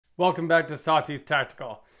Welcome back to Sawtooth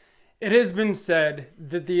Tactical. It has been said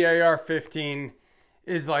that the AR-15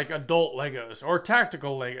 is like adult Legos or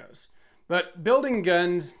tactical Legos. But building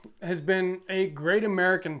guns has been a great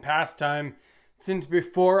American pastime since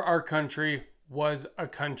before our country was a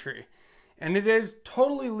country. And it is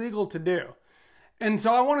totally legal to do. And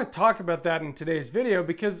so I want to talk about that in today's video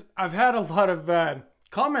because I've had a lot of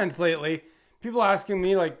comments lately. People asking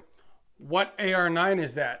me like, what AR-9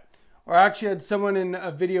 is that? Or I actually had someone in a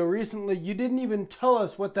video recently, you didn't even tell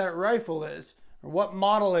us what that rifle is, or what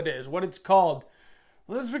model it is, what it's called.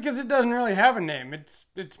 Well, that's because it doesn't really have a name. It's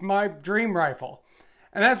my dream rifle.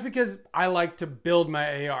 And that's because I like to build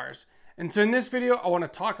my ARs. And so in this video, I want to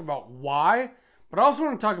talk about why, but I also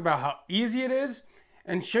want to talk about how easy it is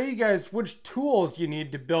and show you guys which tools you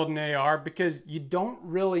need to build an AR because you don't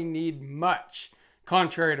really need much,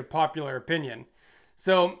 contrary to popular opinion.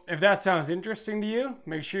 So if that sounds interesting to you,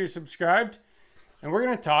 make sure you're subscribed, and we're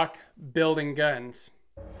going to talk building guns.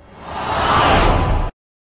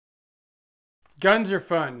 Guns are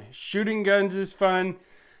fun. Shooting guns is fun.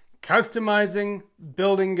 Customizing,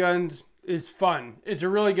 building guns is fun. It's a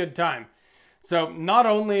really good time. So not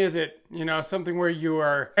only is it, something where you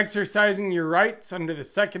are exercising your rights under the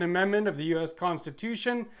Second Amendment of the U.S.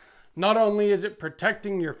 Constitution, not only is it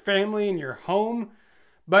protecting your family and your home,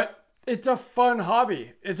 but it's a fun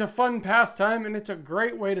hobby. It's a fun pastime, and it's a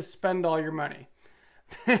great way to spend all your money.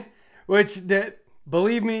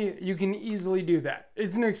 Believe me, you can easily do that.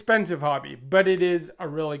 It's an expensive hobby, but it is a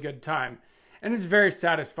really good time, and it's very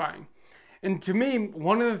satisfying. And to me,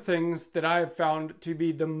 one of the things that I have found to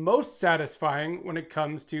be the most satisfying when it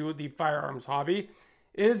comes to the firearms hobby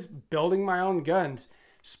is building my own guns.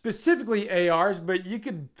 Specifically ARs, but you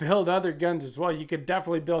could build other guns as well. You could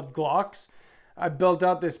definitely build Glocks. I built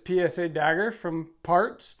out this PSA dagger from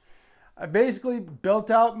parts. I basically built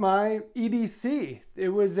out my EDC. It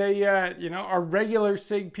was a regular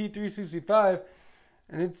SIG P365,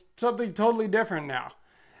 and it's something totally different now.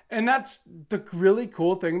 And that's the really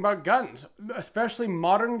cool thing about guns, especially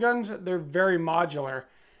modern guns. They're very modular,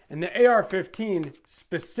 and the AR-15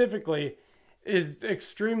 specifically is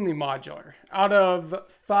extremely modular. Out of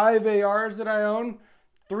 5 ARs that I own,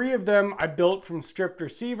 3 of them I built from stripped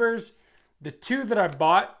receivers. The 2 that I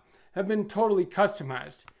bought have been totally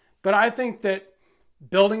customized, but I think that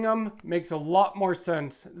building them makes a lot more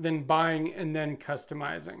sense than buying and then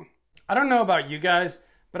customizing. I don't know about you guys,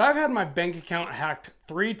 but I've had my bank account hacked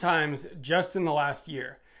 3 times just in the last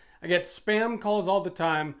year. I get spam calls all the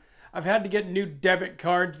time. I've had to get new debit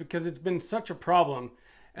cards because it's been such a problem.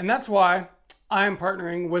 And that's why I am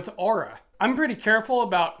partnering with Aura. I'm pretty careful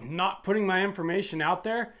about not putting my information out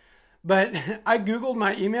there, but I Googled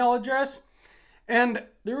my email address and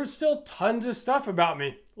there was still tons of stuff about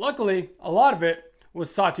me. Luckily, a lot of it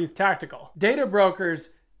was Sawtooth Tactical. Data brokers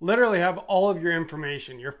literally have all of your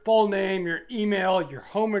information, your full name, your email, your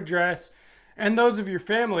home address, and those of your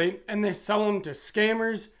family, and they sell them to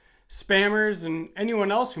scammers, spammers, and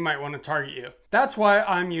anyone else who might want to target you. That's why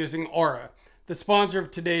I'm using Aura, the sponsor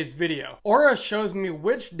of today's video. Aura shows me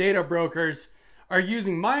which data brokers are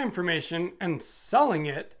using my information and selling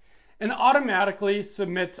it, and automatically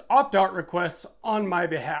submits opt-out requests on my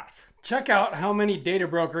behalf. Check out how many data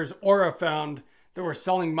brokers Aura found that were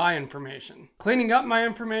selling my information. Cleaning up my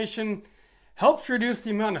information helps reduce the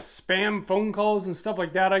amount of spam phone calls and stuff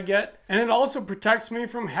like that I get, and it also protects me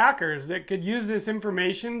from hackers that could use this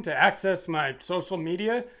information to access my social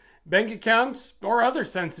media, bank accounts, or other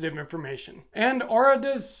sensitive information. And Aura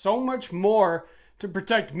does so much more to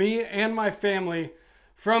protect me and my family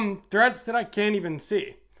from threats that I can't even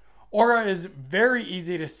see. Aura is very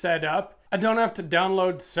easy to set up. I don't have to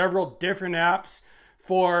download several different apps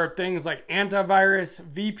for things like antivirus,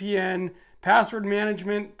 VPN, password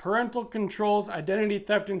management, parental controls, identity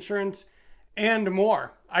theft insurance, and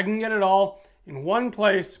more. I can get it all in one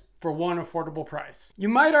place for one affordable price. You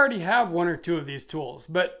might already have 1 or 2 of these tools,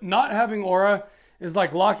 but not having Aura is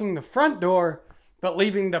like locking the front door, but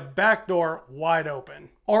leaving the back door wide open.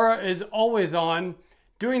 Aura is always on,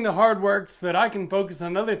 doing the hard work so that I can focus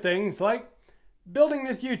on other things like building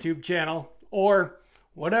this YouTube channel or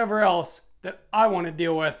whatever else that I want to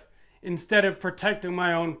deal with instead of protecting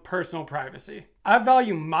my own personal privacy. I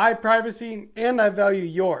value my privacy and I value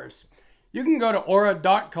yours. You can go to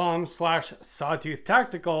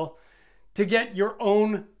aura.com/sawtooth-tactical to get your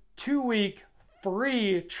own 2-week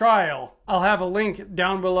free trial. I'll have a link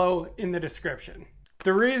down below in the description.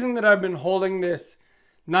 The reason that I've been holding this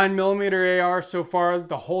 9mm AR so far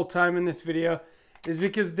the whole time in this video is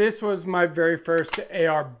because this was my very first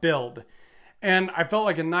AR build. And I felt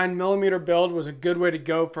like a 9mm build was a good way to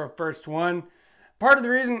go for a first one. part of the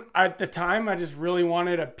reason at the time I just really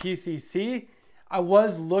wanted a PCC. I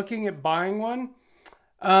was looking at buying one,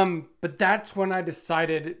 but that's when I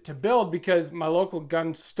decided to build, because my local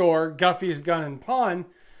gun store, Guffey's Gun and Pawn,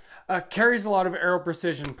 carries a lot of Aero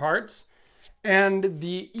Precision parts. And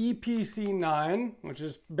the EPC9, which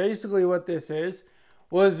is basically what this is,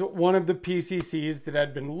 was one of the PCCs that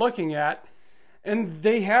I'd been looking at. And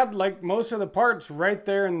they had like most of the parts right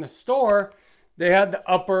there in the store. They had the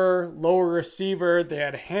upper, lower receiver, they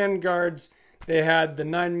had handguards, they had the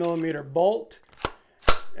 9mm bolt.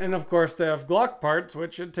 And of course they have Glock parts,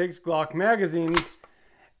 which it takes Glock magazines.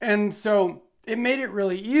 And so it made it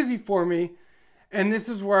really easy for me. And this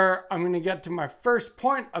is where I'm going to get to my first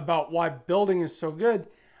point about why building is so good.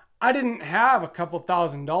 I didn't have a couple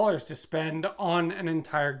 $1,000s to spend on an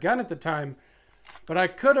entire gun at the time, but I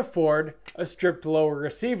could afford a stripped lower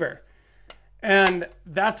receiver. And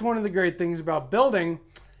that's one of the great things about building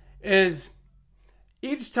is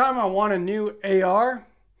each time I want a new AR,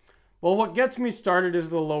 well, what gets me started is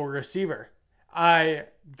the lower receiver. I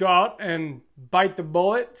go out and bite the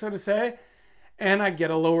bullet, so to say, and I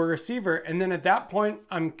get a lower receiver. And then at that point,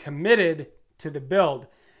 I'm committed to the build,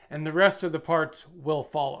 and the rest of the parts will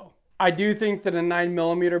follow. I do think that a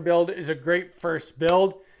 9mm build is a great first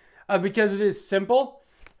build because it is simple.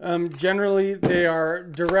 Generally, they are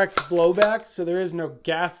direct blowback, so there is no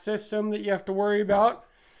gas system that you have to worry about.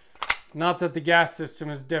 Not that the gas system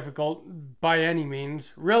is difficult by any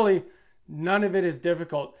means. Really, none of it is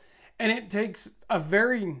difficult. And it takes a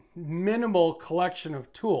very minimal collection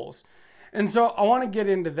of tools. And so I want to get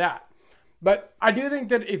into that. But I do think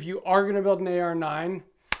that if you are going to build an AR9,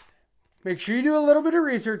 make sure you do a little bit of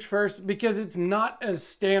research first, because it's not as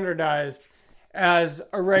standardized as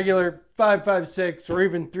a regular 5.56 or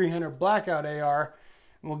even 300 Blackout AR.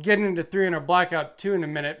 And we'll get into 300 Blackout 2 in a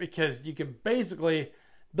minute, because you can basically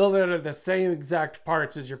build it out of the same exact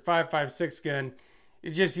parts as your 5.56 gun.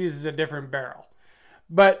 It just uses a different barrel.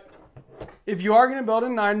 But if you are going to build a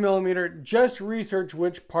 9mm, just research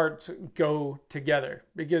which parts go together,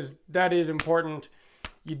 because that is important.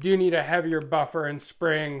 You do need a heavier buffer and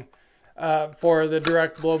spring for the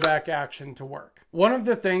direct blowback action to work. One of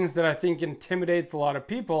the things that I think intimidates a lot of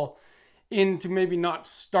people into maybe not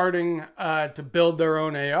starting to build their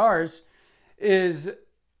own ARs is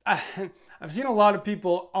I've seen a lot of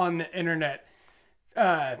people on the internet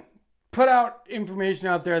put out information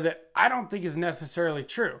out there that I don't think is necessarily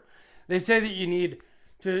true. They say that you need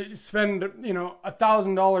to spend,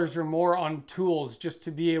 $1,000 or more on tools just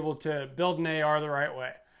to be able to build an AR the right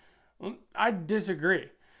way. Well, I disagree.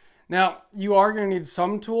 Now, you are going to need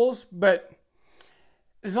some tools, but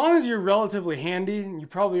as long as you're relatively handy, and you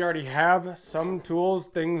probably already have some tools,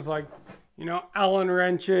 things like, Allen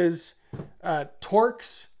wrenches,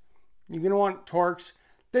 Torx. You're going to want Torx,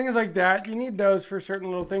 things like that. You need those for certain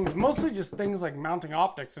little things, mostly just things like mounting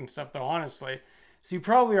optics and stuff, though, honestly. So you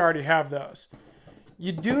probably already have those.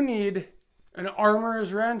 You do need an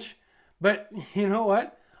armorer's wrench, but you know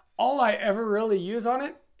what? All I ever really use on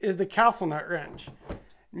it is the castle nut wrench.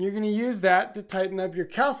 And you're going to use that to tighten up your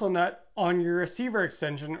castle nut on your receiver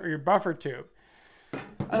extension or your buffer tube.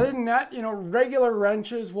 Other than that, regular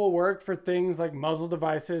wrenches will work for things like muzzle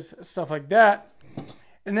devices, stuff like that.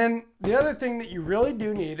 And then the other thing that you really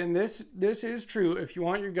do need, and this is true if you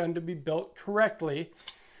want your gun to be built correctly,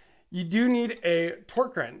 you do need a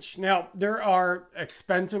torque wrench. Now, there are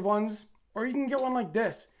expensive ones, or you can get one like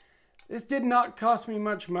this. This did not cost me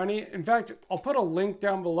much money. In fact, I'll put a link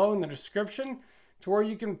down below in the description to where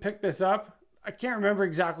you can pick this up. I can't remember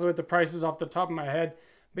exactly what the price is off the top of my head,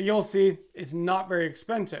 but you'll see it's not very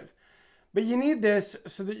expensive. But you need this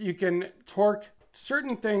so that you can torque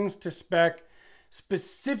certain things to spec,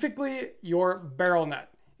 specifically your barrel nut.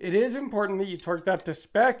 It is important that you torque that to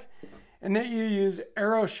spec and that you use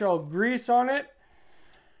Aeroshell grease on it.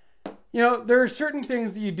 There are certain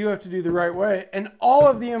things that you do have to do the right way, and all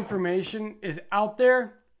of the information is out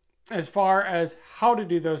there as far as how to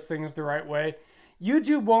do those things the right way.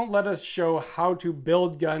 YouTube won't let us show how to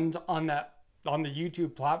build guns on the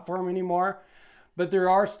YouTube platform anymore, but there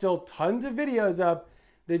are still tons of videos up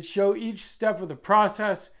that show each step of the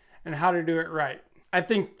process and how to do it right. I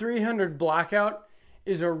think 300 Blackout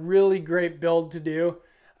is a really great build to do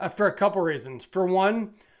for a couple reasons. For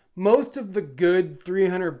one, most of the good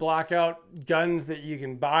 300 Blackout guns that you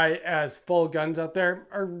can buy as full guns out there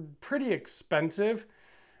are pretty expensive,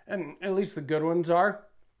 and at least the good ones are.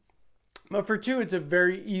 But for two, it's a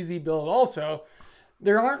very easy build also.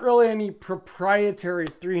 There aren't really any proprietary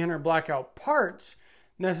 300 Blackout parts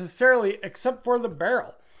necessarily, except for the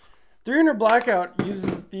barrel. 300 Blackout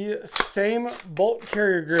uses the same bolt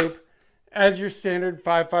carrier group as your standard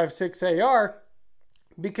 5.56 AR,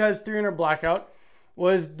 because 300 Blackout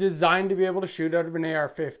was designed to be able to shoot out of an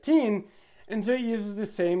AR-15, and so it uses the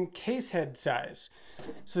same case head size.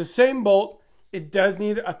 It's the same bolt. It does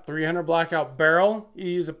need a 300 Blackout barrel. You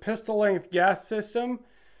use a pistol length gas system,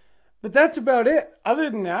 but that's about it. Other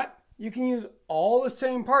than that, you can use all the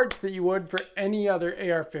same parts that you would for any other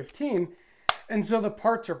AR-15, and so the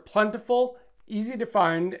parts are plentiful, easy to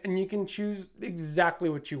find, and you can choose exactly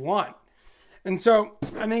what you want. And so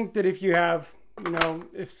I think that if you have,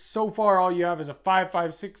 if so far all you have is a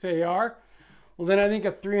 5.56 AR, well then I think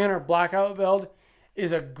a 300 Blackout build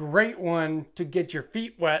is a great one to get your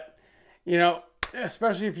feet wet,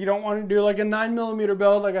 especially if you don't want to do like a 9mm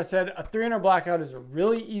build. Like I said, a 300 Blackout is a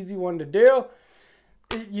really easy one to do.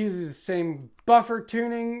 It uses the same buffer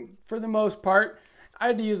tuning for the most part. I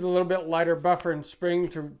had to use a little bit lighter buffer and spring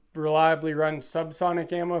to reliably run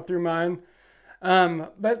subsonic ammo through mine.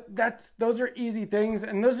 But those are easy things,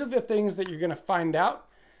 and those are the things that you're going to find out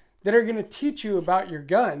that are going to teach you about your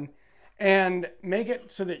gun and make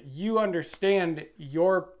it so that you understand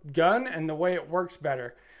your gun and the way it works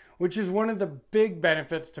better, which is one of the big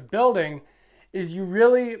benefits to building, is you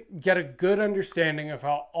really get a good understanding of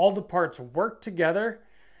how all the parts work together.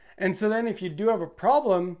 And so then if you do have a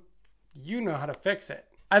problem, you know how to fix it.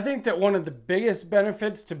 I think that one of the biggest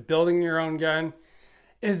benefits to building your own gun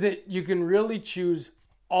is that you can really choose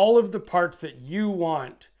all of the parts that you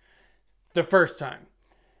want the first time.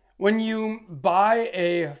 When you buy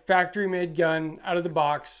a factory-made gun out of the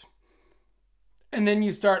box and then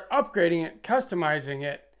you start upgrading it, customizing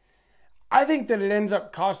it, I think that it ends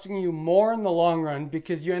up costing you more in the long run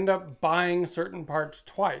because you end up buying certain parts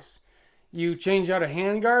twice. You change out a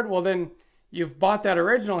handguard, well then you've bought that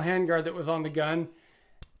original handguard that was on the gun,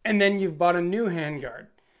 and then you've bought a new handguard.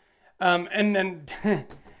 And then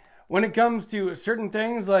when it comes to certain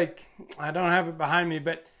things, like, I don't have it behind me,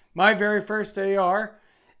 but my very first AR,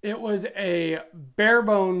 it was a bare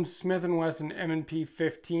bones Smith & Wesson M&P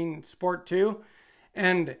 15 Sport 2,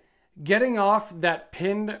 and getting off that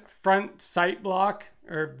pinned front sight block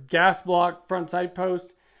or gas block front sight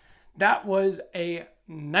post, that was a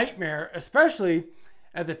nightmare, especially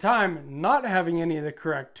at the time, not having any of the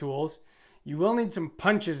correct tools. You will need some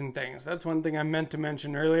punches and things. That's one thing I meant to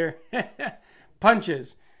mention earlier.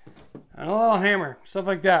 Punches and a little hammer, stuff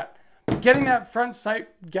like that. Getting that front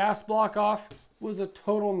sight gas block off was a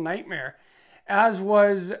total nightmare, as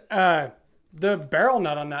was the barrel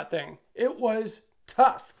nut on that thing. It was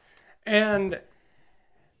tough. And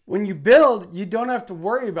when you build, you don't have to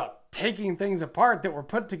worry about taking things apart that were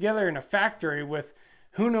put together in a factory with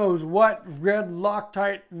who knows what red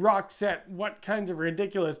Loctite rock set, what kinds of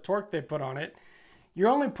ridiculous torque they put on it. You're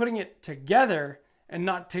only putting it together and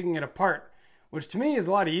not taking it apart, which to me is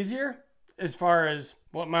a lot easier as far as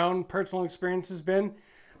what my own personal experience has been.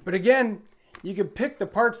 But again, you can pick the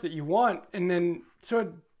parts that you want, and then so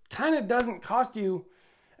it kind of doesn't cost you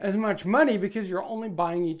as much money because you're only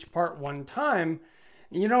buying each part one time.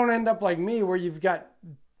 And you don't end up like me where you've got,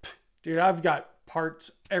 dude, I've got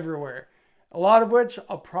parts everywhere, a lot of which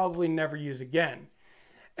I'll probably never use again.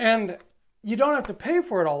 And you don't have to pay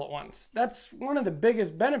for it all at once. That's one of the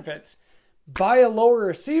biggest benefits. Buy a lower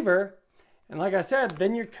receiver, and like I said,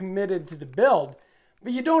 then you're committed to the build.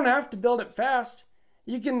 But you don't have to build it fast.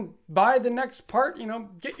 You can buy the next part,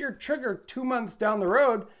 get your trigger 2 months down the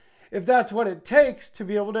road if that's what it takes to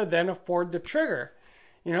be able to then afford the trigger.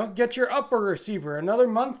 Get your upper receiver another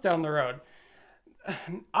month down the road.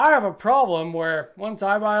 I have a problem where once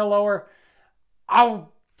I buy a lower,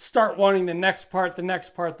 I'll start wanting the next part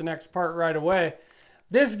right away.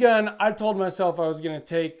 This gun, I told myself I was going to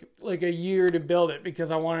take like a year to build it because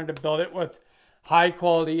I wanted to build it with high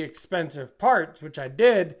quality, expensive parts, which I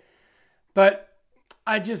did. But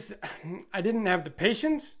I didn't have the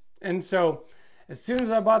patience. And so as soon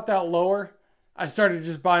as I bought that lower, I started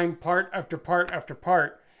just buying part after part after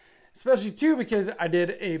part. Especially too because I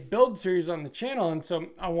did a build series on the channel, and so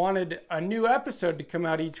I wanted a new episode to come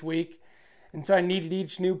out each week, and so I needed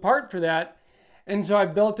each new part for that. And so I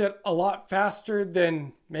built it a lot faster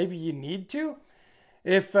than maybe you need to.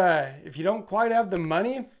 If you don't quite have the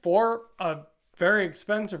money for a very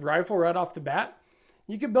expensive rifle right off the bat,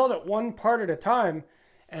 you can build it one part at a time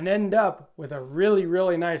and end up with a really,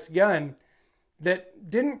 really nice gun that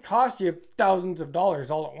didn't cost you thousands of dollars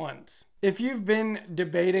all at once. If you've been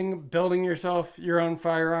debating building yourself your own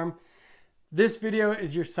firearm, this video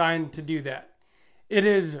is your sign to do that. It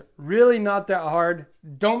is really not that hard.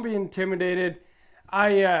 Don't be intimidated.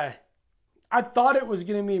 I thought it was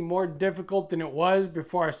going to be more difficult than it was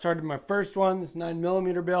before I started my first one, this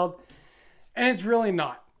 9mm build, and it's really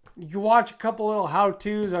not. You can watch a couple little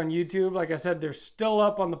how-tos on YouTube. Like I said, they're still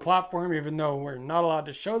up on the platform, even though we're not allowed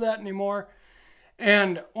to show that anymore.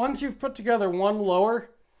 And once you've put together one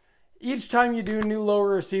lower, each time you do a new lower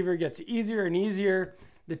receiver, it gets easier and easier.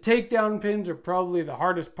 The takedown pins are probably the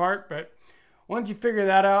hardest part, but once you figure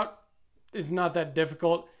that out, it's not that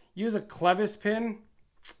difficult. Use a clevis pin.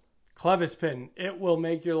 Clevis pin. It will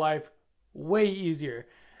make your life way easier.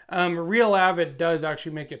 Real Avid does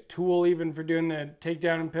actually make a tool even for doing the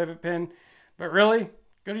takedown and pivot pin. But really,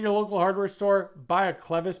 go to your local hardware store, buy a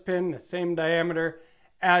clevis pin, the same diameter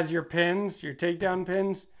as your pins, your takedown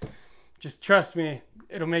pins. Just trust me,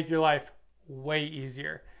 it'll make your life way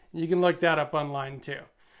easier. You can look that up online too.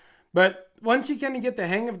 But once you kind of get the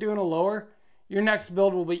hang of doing a lower, your next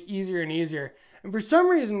build will be easier and easier. And for some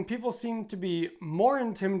reason, people seem to be more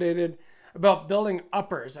intimidated about building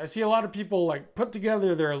uppers. I see a lot of people like put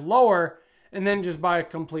together their lower and then just buy a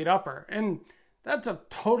complete upper. And that's a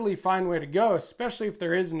totally fine way to go, especially if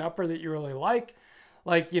there is an upper that you really like.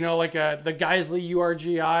 Like, you know, like the Geissele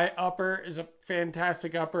URGI upper is a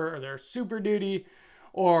fantastic upper, or their Super Duty,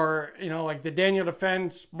 or, you know, like the Daniel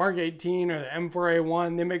Defense Mark 18 or the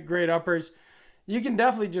M4A1. They make great uppers. You can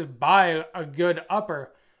definitely just buy a good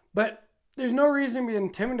upper, but there's no reason to be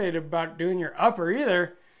intimidated about doing your upper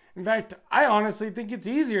either. In fact, I honestly think it's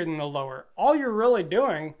easier than the lower. All you're really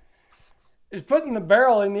doing is putting the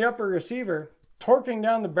barrel in the upper receiver, torquing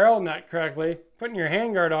down the barrel nut correctly, putting your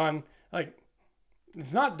handguard on. Like,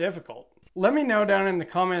 it's not difficult. Let me know down in the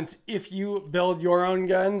comments if you build your own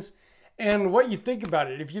guns and what you think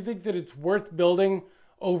about it. If you think that it's worth building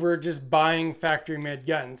over just buying factory-made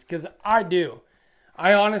guns, because I do.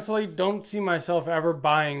 I honestly don't see myself ever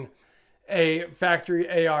buying a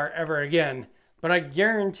factory AR ever again. But I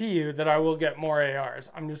guarantee you that I will get more ARs.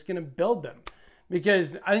 I'm just going to build them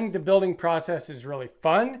because I think the building process is really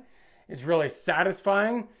fun. It's really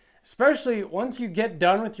satisfying, especially once you get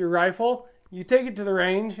done with your rifle, you take it to the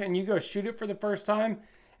range and you go shoot it for the first time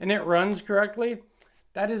and it runs correctly.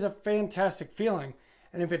 That is a fantastic feeling.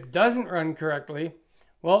 And if it doesn't run correctly,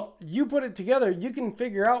 well, you put it together, you can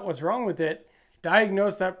figure out what's wrong with it,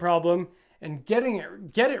 diagnose that problem, and get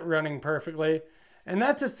it running perfectly. And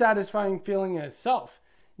that's a satisfying feeling in itself.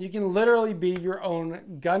 You can literally be your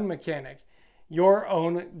own gun mechanic, your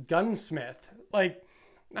own gunsmith. Like,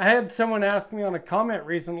 I had someone ask me on a comment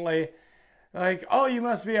recently, like, oh, you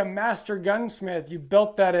must be a master gunsmith. You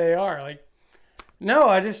built that AR. Like, no,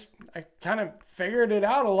 I kind of figured it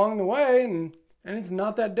out along the way, and it's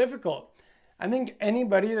not that difficult. I think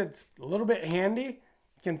anybody that's a little bit handy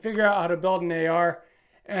can figure out how to build an AR.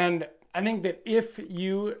 And I think that if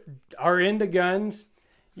you are into guns,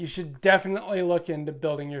 you should definitely look into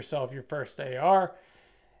building yourself your first AR.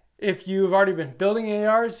 If you've already been building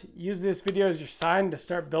ARs, use this video as your sign to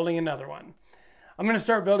start building another one. I'm going to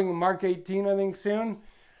start building a Mark 18, I think, soon.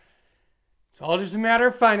 It's all just a matter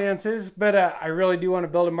of finances, but I really do want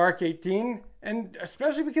to build a Mark 18, and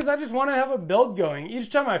especially because I just want to have a build going. Each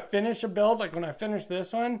time I finish a build, like when I finished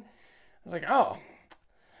this one, I was like, oh,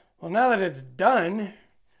 well, now that it's done,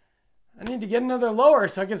 I need to get another lower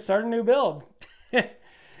so I can start a new build.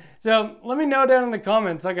 So let me know down in the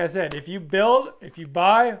comments, like I said, if you build, if you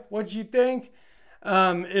buy, what you think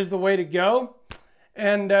is the way to go.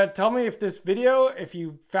 And tell me if this video, if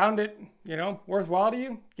you found it, you know, worthwhile to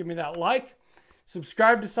you, give me that like.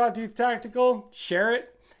 Subscribe to Sawtooth Tactical, share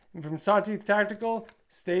it. And from Sawtooth Tactical,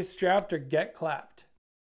 stay strapped or get clapped.